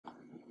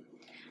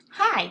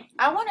Hi,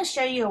 I want to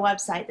show you a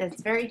website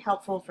that's very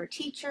helpful for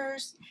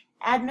teachers,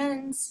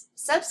 admins,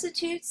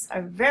 substitutes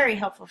are very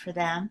helpful for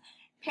them,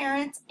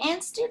 parents,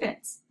 and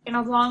students, and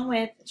along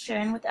with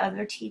sharing with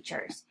other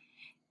teachers.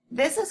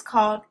 This is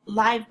called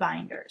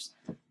LiveBinders.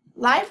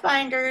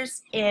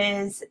 LiveBinders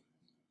is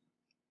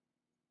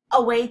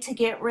a way to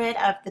get rid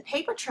of the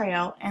paper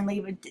trail and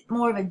leave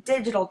more of a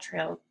digital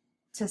trail,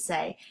 to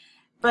say,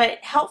 but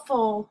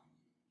helpful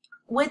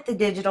with the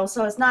digital,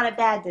 so it's not a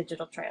bad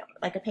digital trail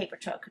like a paper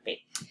trail could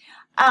be.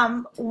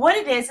 What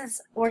it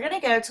is we're going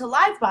to go to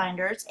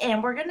LiveBinders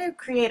and we're going to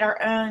create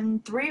our own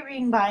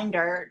 3-ring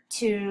binder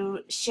to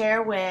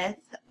share with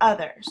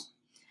others.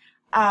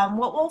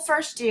 What we'll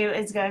first do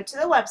is go to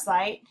the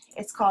website.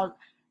 It's called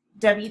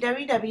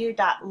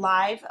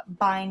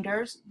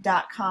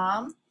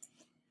www.livebinders.com.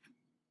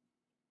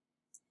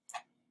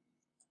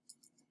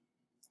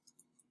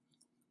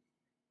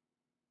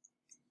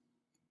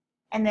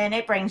 And then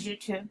it brings you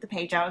to the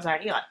page I was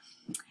already on.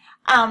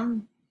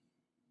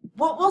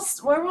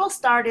 Where we'll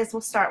start is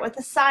we'll start with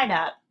a sign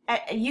up.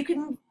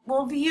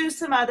 We'll view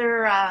some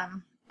other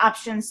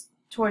options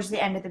towards the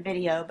end of the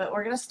video, but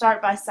we're going to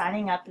start by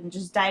signing up and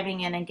just diving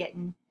in and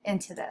getting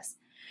into this.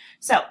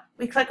 So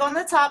we click on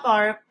the top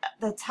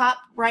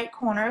right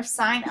corner of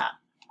sign up.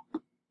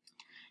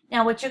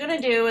 Now what you're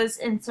going to do is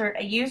insert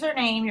a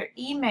username, your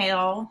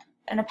email,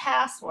 and a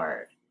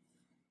password.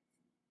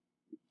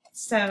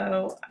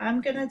 So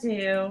I'm going to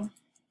do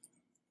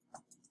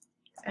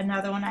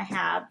another one I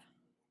have.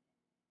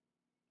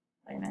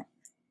 Wait a minute.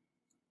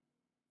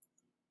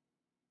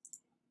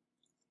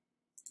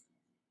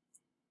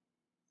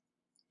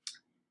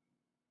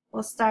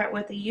 We'll start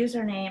with the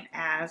username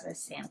as a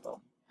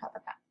sample. How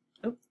about that?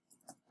 Oop.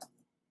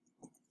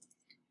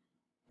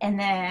 And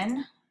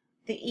then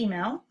the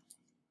email.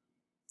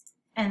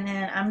 And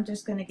then I'm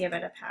just going to give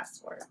it a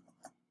password.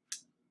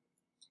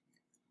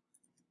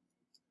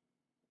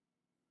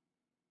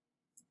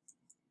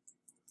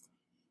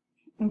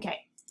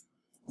 Okay.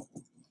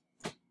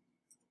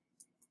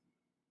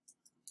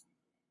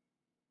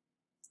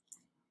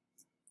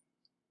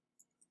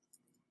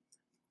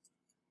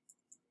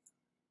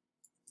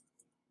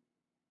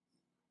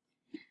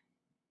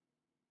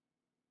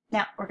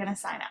 Now we're going to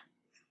sign up.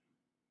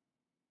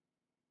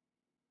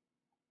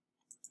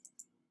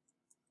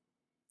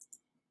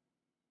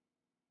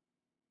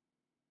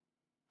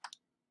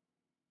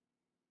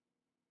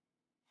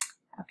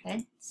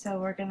 Okay, so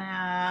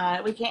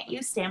we can't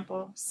use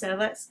sample, so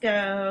let's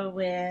go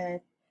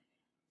with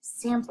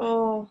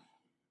sample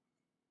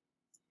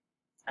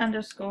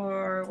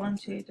underscore 1,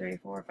 2, 3,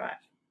 4, 5.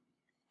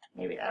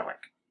 Maybe that'll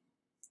work.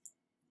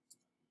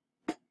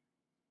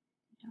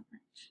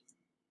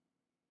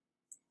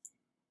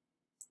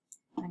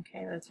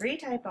 Okay, let's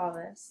retype all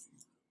this.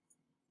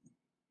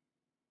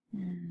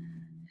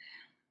 And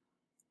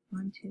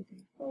 1, 2,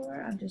 3,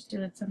 4. I'm just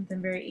doing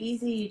something very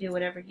easy. You do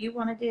whatever you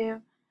want to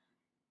do.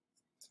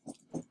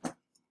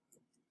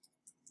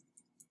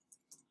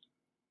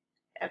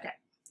 Okay,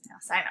 now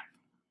sign up.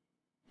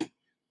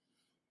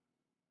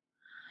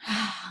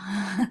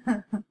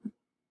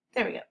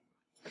 There we go.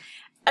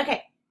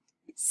 Okay,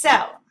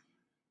 so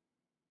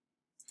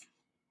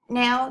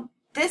now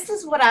this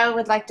is what I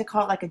would like to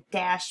call like a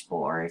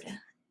dashboard,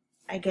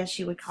 I guess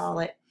you would call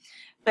it.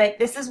 But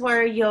this is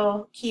where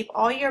you'll keep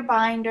all your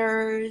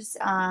binders.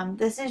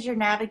 This is your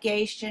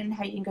navigation,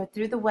 how you can go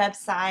through the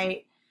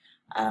website,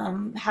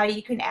 how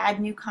you can add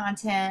new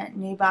content,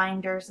 new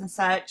binders and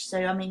such.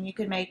 So, I mean, you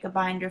could make a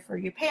binder for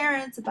your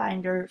parents, a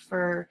binder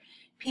for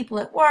people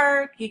at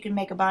work. You can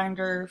make a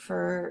binder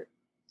for,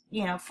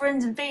 you know,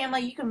 friends and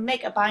family. You can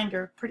make a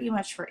binder pretty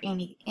much for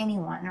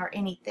anyone or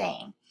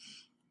anything.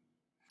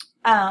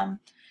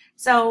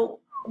 So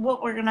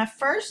what we're going to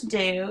first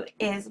do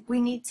is we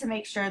need to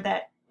make sure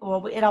that,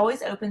 well, it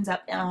always opens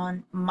up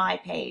on my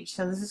page.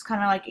 So this is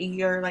kind of like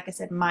like I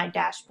said, my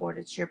dashboard.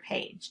 It's your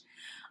page.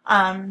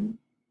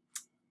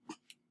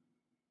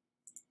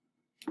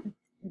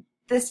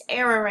 This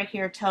arrow right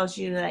here tells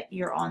you that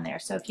you're on there.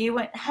 So if you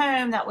went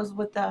home, that was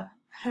what the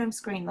home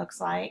screen looks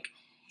like.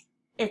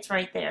 It's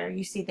right there.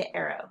 You see the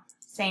arrow.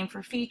 Same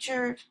for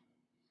featured,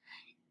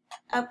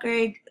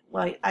 upgrade.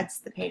 Well, that's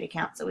the paid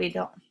account, so we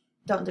don't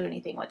do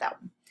anything with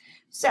that one.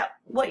 So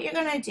what you're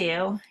going to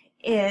do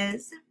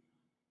is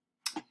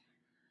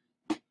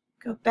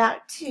go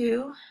back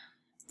to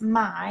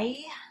my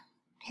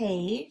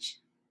page.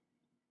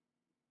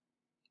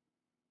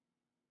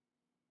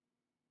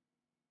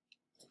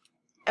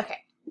 Okay,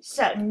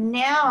 so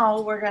now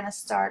we're going to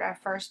start our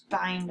first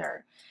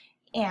binder.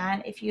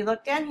 And if you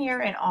look down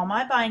here in all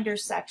my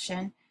binders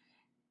section,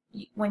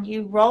 when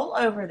you roll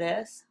over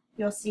this,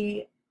 you'll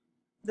see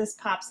this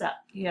pops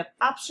up. You have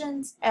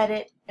options,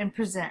 edit, and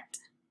present.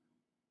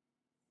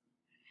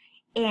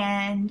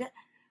 And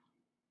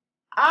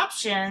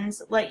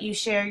options let you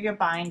share your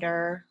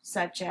binder,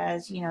 such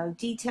as, you know,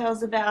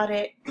 details about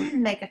it,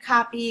 make a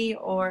copy,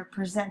 or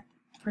present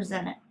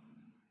it.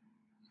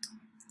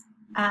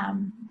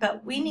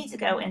 But we need to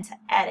go into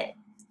edit.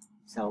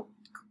 So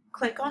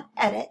click on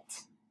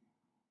edit.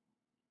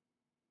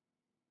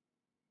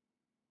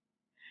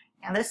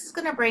 Now this is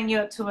going to bring you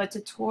up to a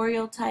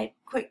tutorial type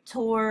quick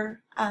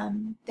tour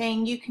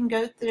thing. You can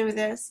go through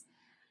this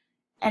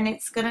and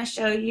it's going to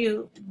show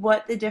you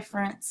what the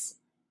difference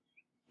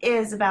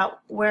is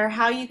about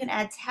how you can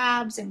add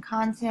tabs and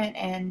content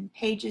and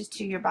pages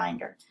to your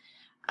binder.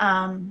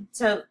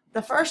 So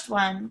the first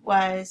one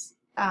was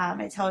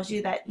it tells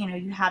you that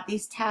you have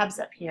these tabs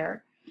up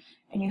here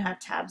and you have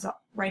tabs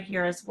right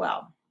here as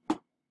well.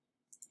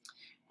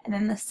 And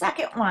then the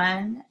second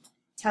one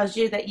tells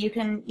you that you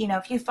can,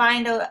 if you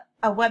find a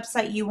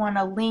website you want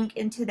to link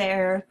into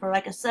there for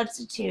like a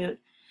substitute,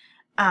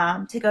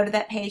 to go to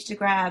that page to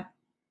grab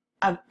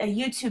a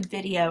YouTube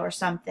video or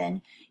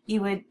something,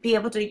 you would be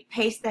able to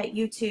paste that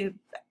YouTube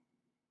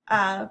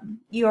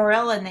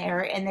URL in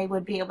there and they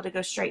would be able to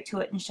go straight to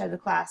it and show the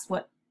class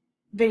what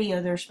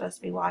video they're supposed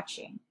to be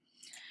watching.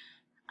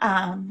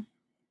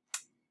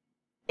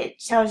 It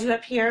tells you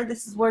up here,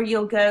 this is where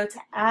you'll go to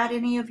add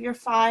any of your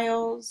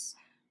files,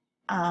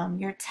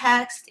 your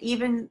text,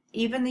 even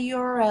the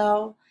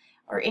URL,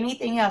 or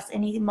anything else,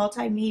 any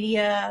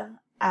multimedia,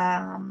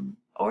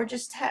 or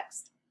just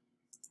text.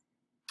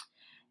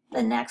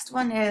 The next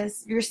one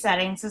is your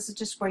settings. This is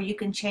just where you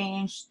can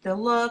change the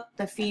look,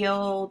 the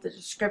feel, the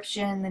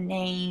description, the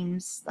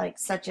names,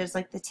 such as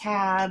the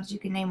tabs. You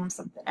can name them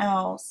something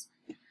else,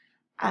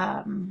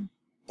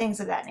 things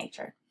of that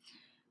nature.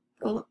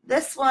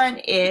 This one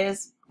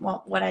is,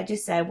 well, what I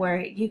just said, where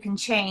you can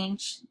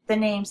change the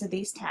names of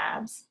these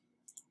tabs.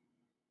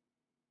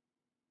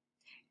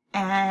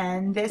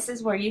 And this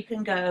is where you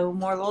can go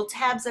more little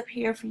tabs up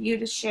here for you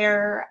to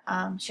share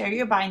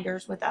your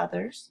binders with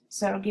others.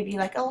 So it'll give you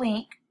like a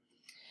link.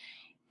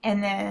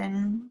 And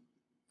then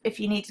if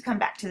you need to come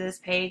back to this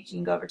page, you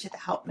can go over to the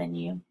help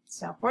menu.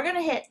 So we're going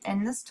to hit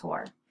end this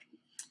tour.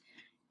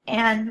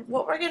 And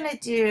what we're going to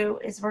do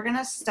is we're going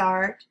to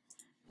start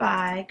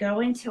by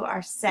going to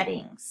our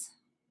settings.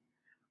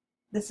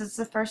 This is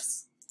the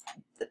first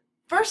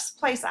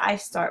place I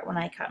start when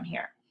I come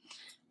here.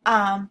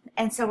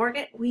 And so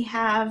we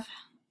have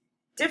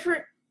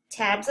different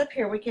tabs up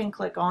here we can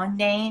click on.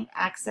 Name,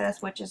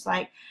 access, which is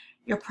like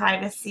your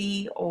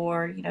privacy,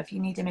 or if you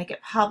need to make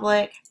it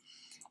public.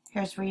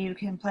 Here's where you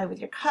can play with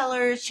your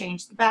colors,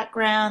 change the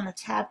background, the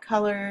tab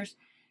colors.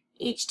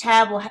 Each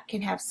tab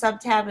can have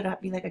sub-tab. It'll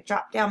be like a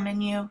drop-down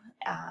menu.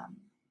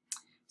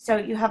 So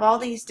you have all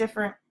these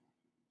different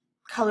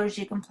colors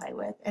you can play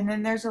with. And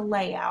then there's a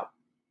layout.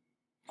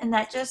 And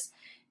that just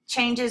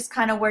changes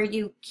kind of where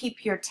you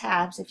keep your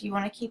tabs. If you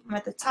want to keep them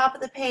at the top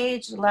of the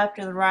page, the left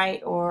or the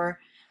right, or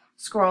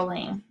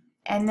scrolling.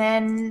 And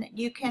then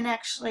you can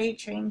actually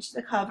change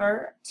the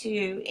cover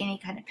to any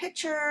kind of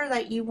picture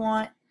that you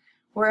want,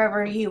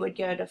 wherever you would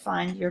go to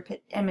find your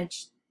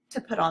image to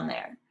put on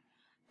there.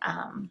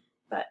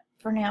 But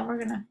for now, we're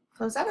going to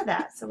close out of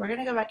that. So we're going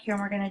to go back here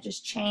and we're going to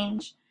just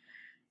change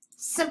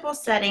simple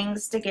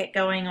settings to get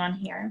going on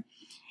here.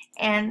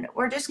 And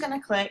we're just going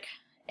to click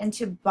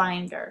into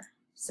Binder.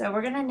 So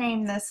we're going to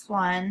name this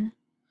one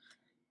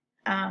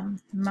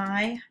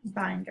My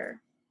Binder.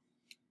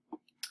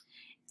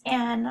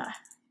 And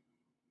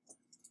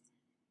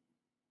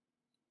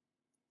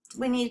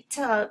we need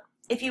to,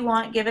 if you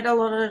want, give it a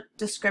little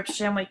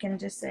description. We can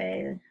just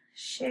say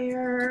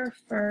share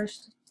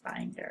first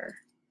binder.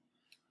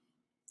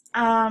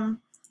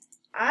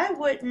 I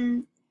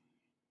wouldn't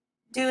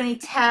do any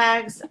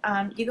tags.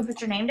 You can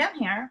put your name down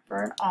here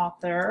for an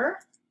author.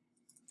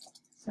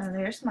 So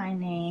there's my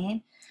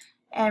name.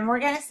 And we're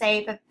going to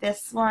say that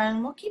this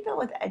one, we'll keep it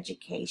with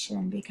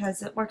education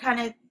because we're kind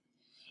of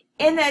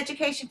in the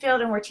education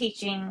field and we're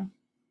teaching,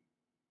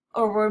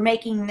 or we're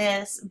making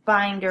this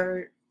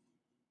binder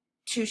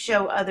to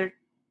show other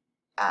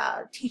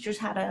teachers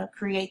how to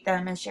create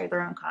them and share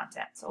their own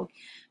content. So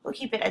we'll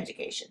keep it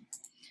education.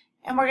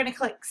 And we're going to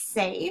click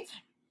save.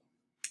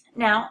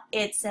 Now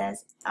it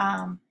says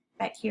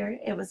back here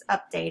it was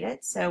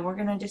updated. So we're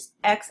going to just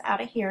X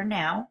out of here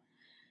now.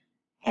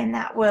 And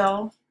that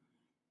will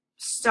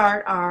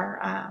start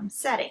our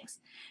settings.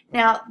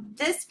 Now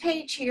this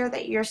page here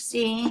that you're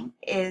seeing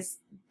is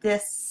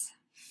this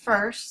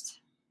first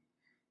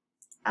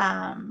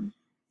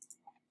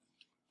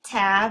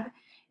tab,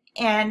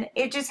 and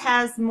it just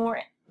has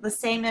the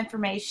same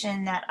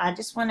information that I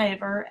just went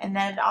over, and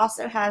then it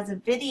also has a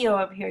video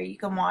over here you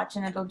can watch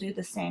and it'll do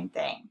the same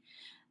thing.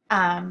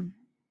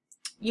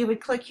 You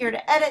would click here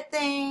to edit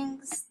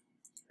things,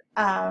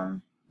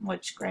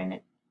 which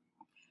granted,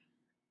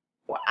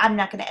 well, I'm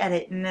not going to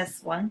edit in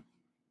this one.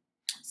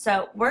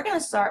 So we're going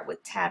to start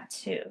with tab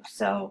 2.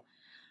 So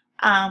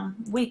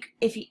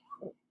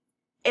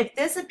if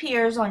this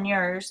appears on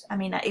yours, I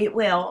mean it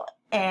will,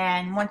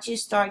 and once you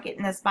start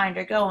getting this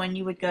binder going,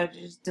 you would go to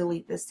just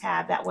delete this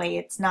tab. That way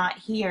it's not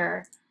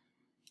here.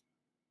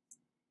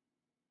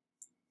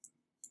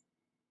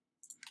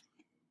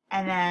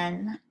 And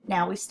then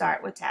now we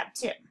start with tab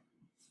 2.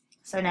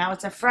 So now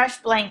it's a fresh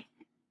blank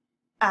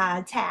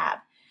tab.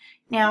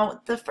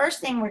 Now the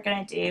first thing we're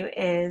going to do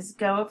is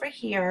go over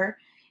here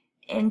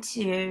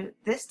into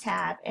this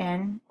tab,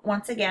 and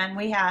once again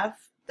we have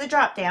the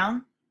drop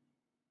down.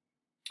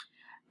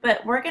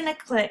 But we're going to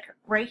click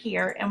right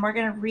here and we're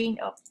going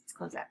to let's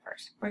close that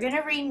first. We're going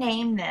to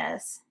rename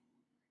this.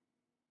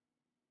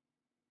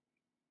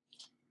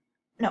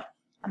 No,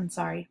 I'm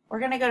sorry. We're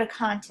going to go to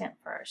content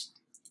first.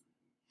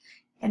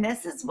 And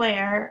this is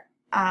where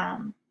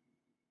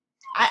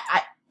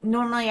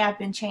normally I've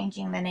been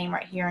changing the name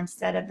right here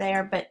instead of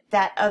there, but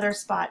that other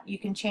spot, you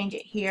can change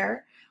it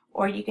here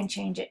or you can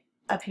change it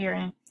up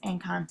here in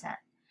content.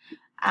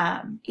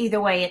 Either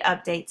way, it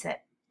updates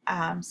it.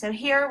 So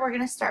here we're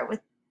going to start with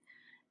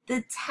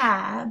the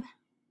tab,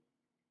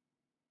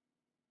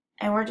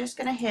 and we're just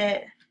going to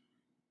hit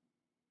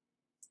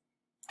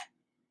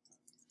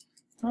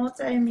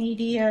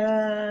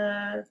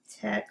multimedia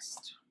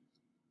text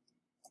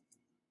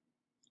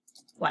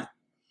 1.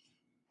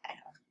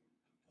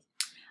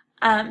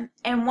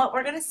 And what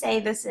we're going to say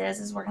this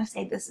is we're going to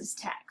say this is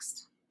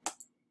text.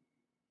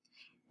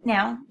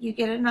 Now you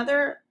get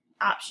another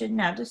option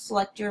now to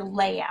select your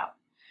layout.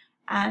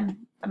 I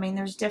mean,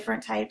 there's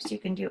different types. You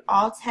can do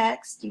all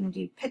text, you can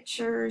do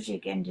pictures, you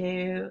can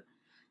do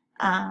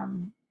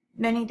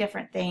many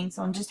different things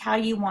on just how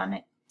you want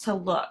it to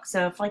look.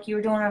 So if like you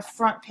were doing a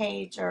front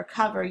page or a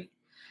cover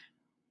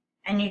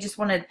and you just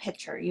wanted a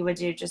picture, you would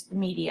do just the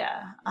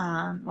media.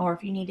 Or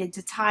if you needed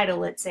to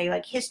title it, say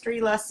like History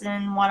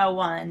Lesson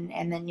 101,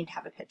 and then you'd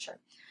have a picture.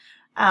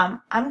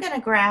 I'm going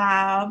to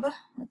grab,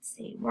 let's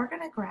see, we're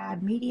going to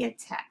grab media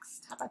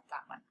text. How about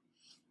that one?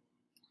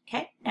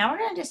 Okay, now we're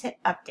going to just hit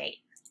update.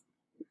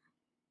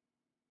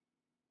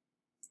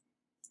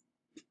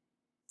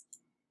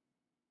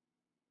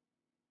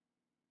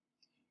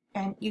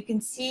 And you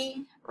can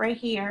see right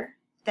here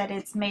that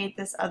it's made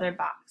this other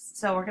box.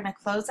 So we're going to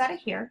close out of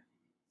here.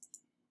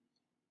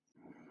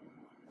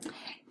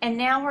 And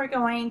now we're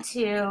going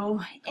to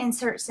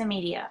insert some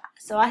media.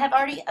 So I have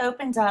already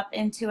opened up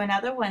into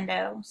another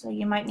window, so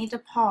you might need to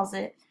pause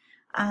it.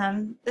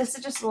 This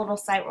is just a little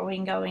site where we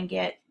can go and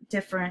get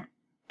different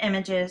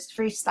images,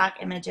 free stock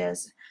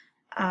images,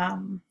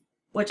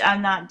 which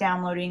I'm not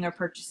downloading or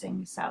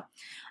purchasing. So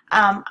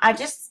I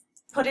just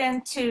put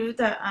into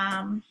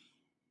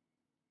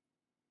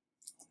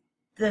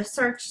the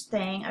search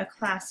thing a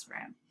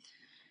classroom.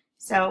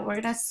 So we're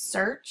going to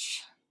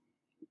search,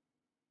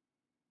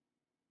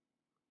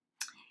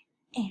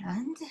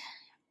 and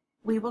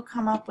we will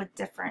come up with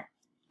different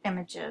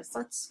images.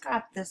 Let's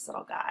grab this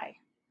little guy.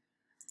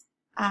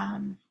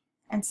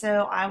 And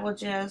so I will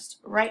just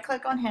right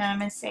click on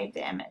him and save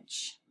the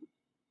image.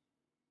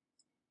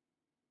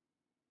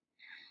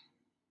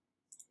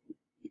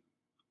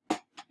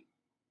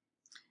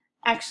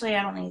 Actually,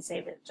 I don't need to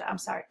save it. I'm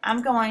sorry.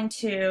 I'm going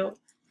to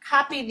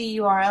copy the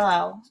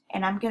URL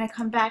and I'm going to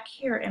come back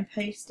here and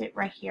paste it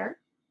right here.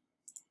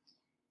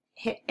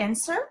 Hit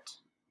insert.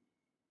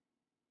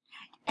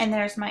 And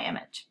there's my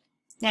image.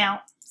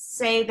 Now,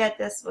 say that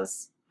this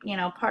was, you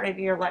know, part of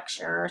your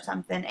lecture or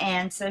something,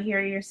 and so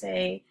here you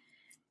say,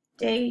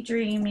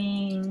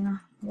 daydreaming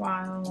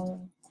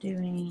while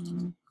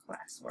doing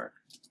classwork.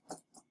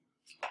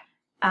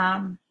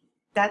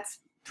 That's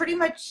pretty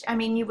much, I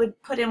mean, you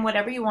would put in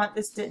whatever you want.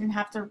 This didn't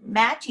have to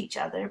match each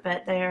other,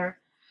 but they're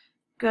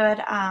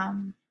good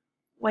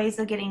ways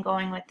of getting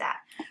going with that.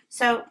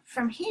 So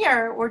from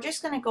here, we're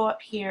just going to go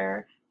up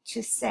here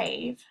to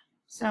save.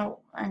 So,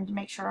 and to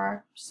make sure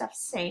our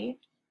stuff's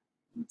saved.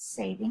 It's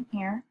saving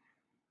here.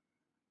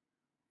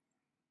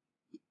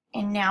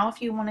 And now if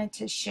you wanted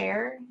to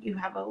share, you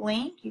have a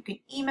link. You can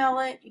email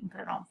it. You can put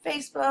it on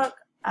Facebook.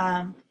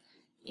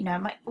 You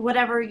know,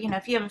 whatever, you know,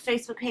 if you have a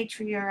Facebook page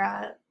for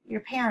your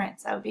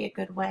parents, that would be a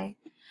good way.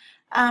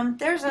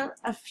 There's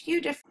a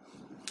few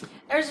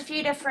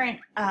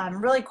different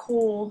really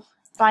cool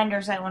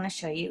binders I want to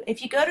show you.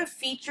 If you go to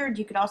featured,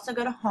 you could also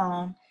go to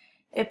home.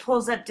 It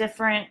pulls up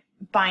different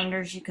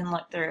binders you can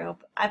look through.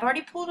 I've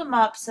already pulled them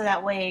up so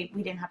that way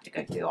we didn't have to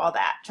go through all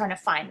that trying to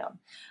find them.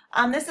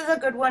 This is a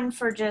good one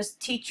for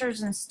just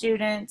teachers and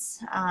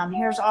students.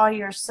 Here's all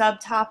your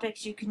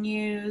subtopics you can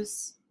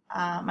use,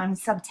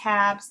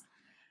 sub-tabs.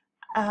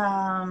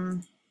 I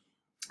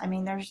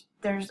mean,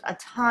 there's a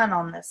ton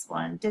on this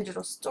one.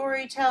 Digital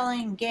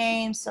storytelling,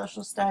 games,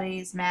 social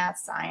studies, math,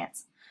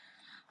 science.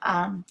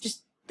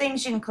 Just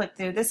things you can click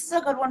through. This is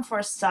a good one for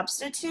a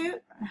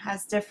substitute. It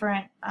has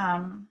different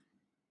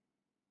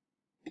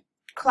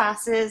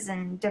classes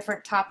and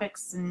different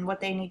topics and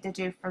what they need to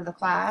do for the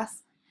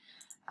class.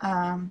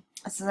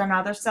 This is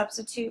another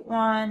substitute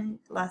one,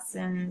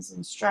 lessons,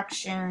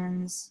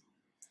 instructions.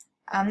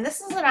 This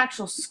is an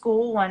actual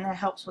school one that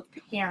helps with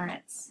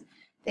parents.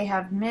 They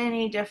have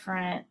many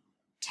different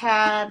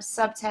tabs,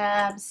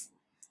 sub-tabs.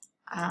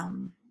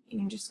 You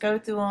can just go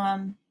through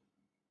them.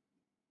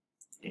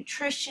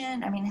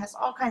 Nutrition, I mean, it has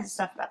all kinds of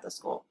stuff about the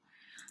school.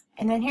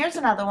 And then here's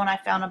another one I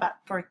found about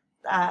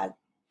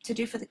to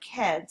do for the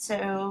kids.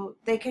 So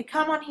they could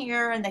come on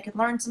here and they could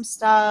learn some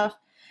stuff,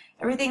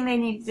 everything they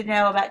need to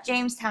know about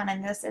Jamestown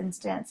in this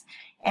instance.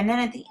 And then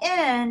at the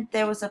end,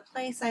 there was a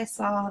place I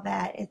saw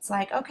that it's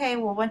like, okay,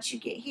 well, once you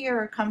get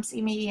here, come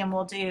see me and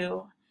we'll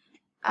do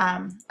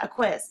a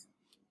quiz.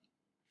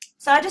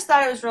 So I just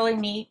thought it was really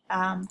neat.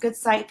 Good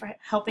site for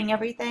helping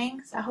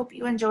everything. So I hope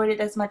you enjoyed it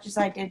as much as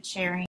I did sharing.